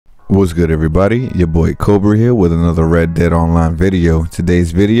What's good, everybody? Your boy Cobra here with another Red Dead Online video.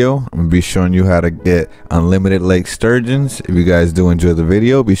 Today's video, I'm gonna be showing you how to get unlimited lake sturgeons. If you guys do enjoy the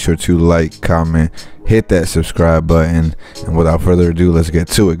video, be sure to like, comment, hit that subscribe button, and without further ado, let's get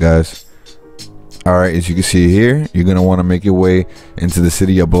to it, guys. Alright, as you can see here, you're gonna want to make your way into the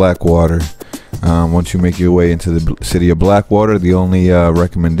city of Blackwater. Once you make your way into the city of Blackwater, the only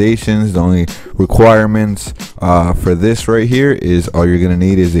recommendations, the only requirements for this right here is all you're gonna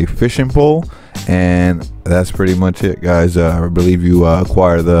need is a fishing pole, and that's pretty much it, guys. I believe you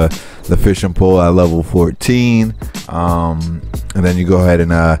acquire the fishing pole at level 14, and then you go ahead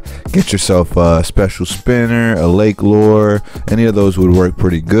and get yourself a special spinner, a lake lure. Any of those would work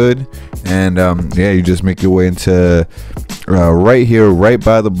pretty good. And yeah, you just make your way into right here, right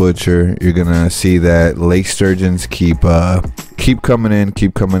by the butcher. You're gonna see that lake sturgeons keep coming in, and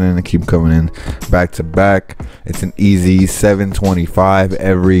keep coming in back to back. It's an easy 725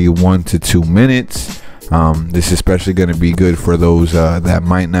 every 1 to 2 minutes. This is especially going to be good for those that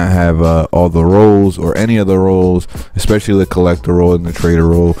might not have all the rolls or any of the rolls, especially the collector roll and the trader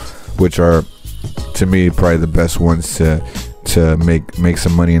roll, which are, to me, probably the best ones to make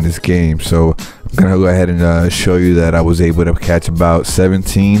some money in this game. So I'm gonna go ahead and show you that I was able to catch about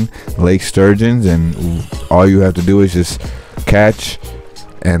 17 lake sturgeons, and all you have to do is just catch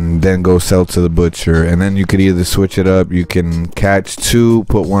and then go sell to the butcher. And then you could either switch it up. You can catch 2,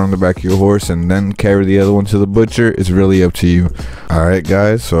 put 1 on the back of your horse, and then carry the other one to the butcher. It's really up to you. All right,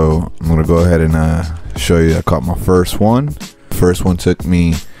 guys, so I'm gonna go ahead and show you I caught my first one. First one took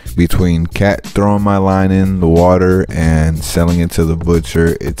me between throwing my line in the water and selling it to the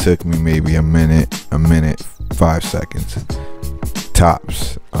butcher. It took me maybe a minute 5 seconds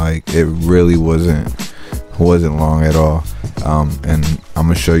tops. Like, it really wasn't long at all. And I'm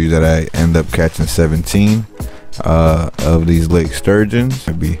gonna show you that I end up catching 17 of these lake sturgeons.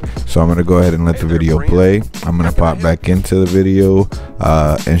 So I'm gonna go ahead and let the video play. I'm gonna pop back into the video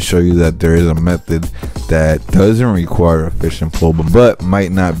and show you that there is a method that doesn't require a fishing pole, but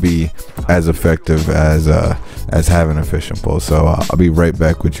might not be as effective as having a fishing pole. So I'll be right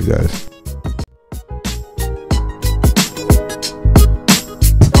back with you guys.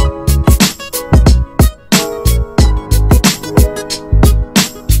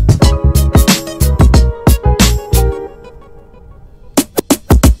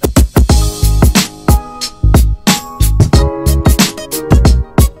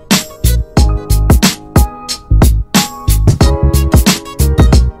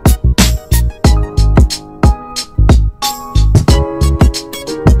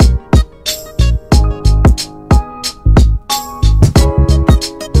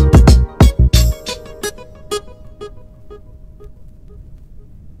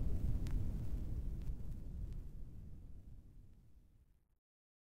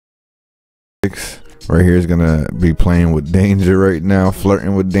 Right here is gonna be playing with danger right now,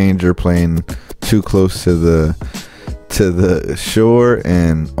 flirting with danger, playing too close to the shore.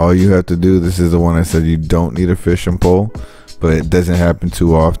 And all you have to do, this is the one I said you don't need a fishing pole, but it doesn't happen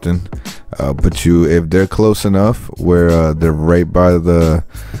too often. But if they're close enough where they're right by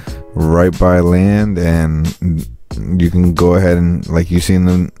land, and you can go ahead and, like you seen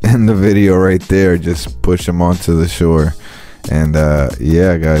them in the video right there, just push them onto the shore. And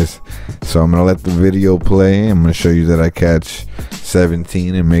yeah, guys, so I'm gonna let the video play. I'm gonna show you that I catch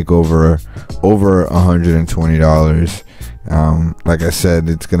 17 and make over $120. Like I said,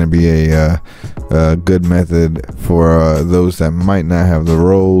 it's gonna be a good method for those that might not have the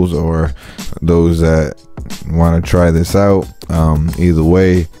rolls, or those that want to try this out. Either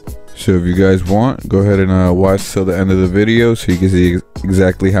way, so if you guys want, go ahead and watch till the end of the video so you can see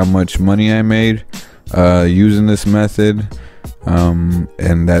exactly how much money I made using this method.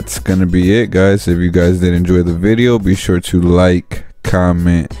 And that's gonna be it, guys. If you guys did enjoy the video, be sure to like,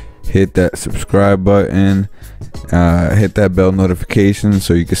 comment, hit that subscribe button, hit that bell notification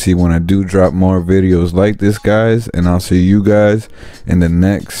so you can see when I do drop more videos like this, guys. And I'll see you guys in the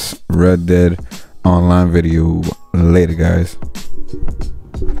next Red Dead Online video. Later, guys.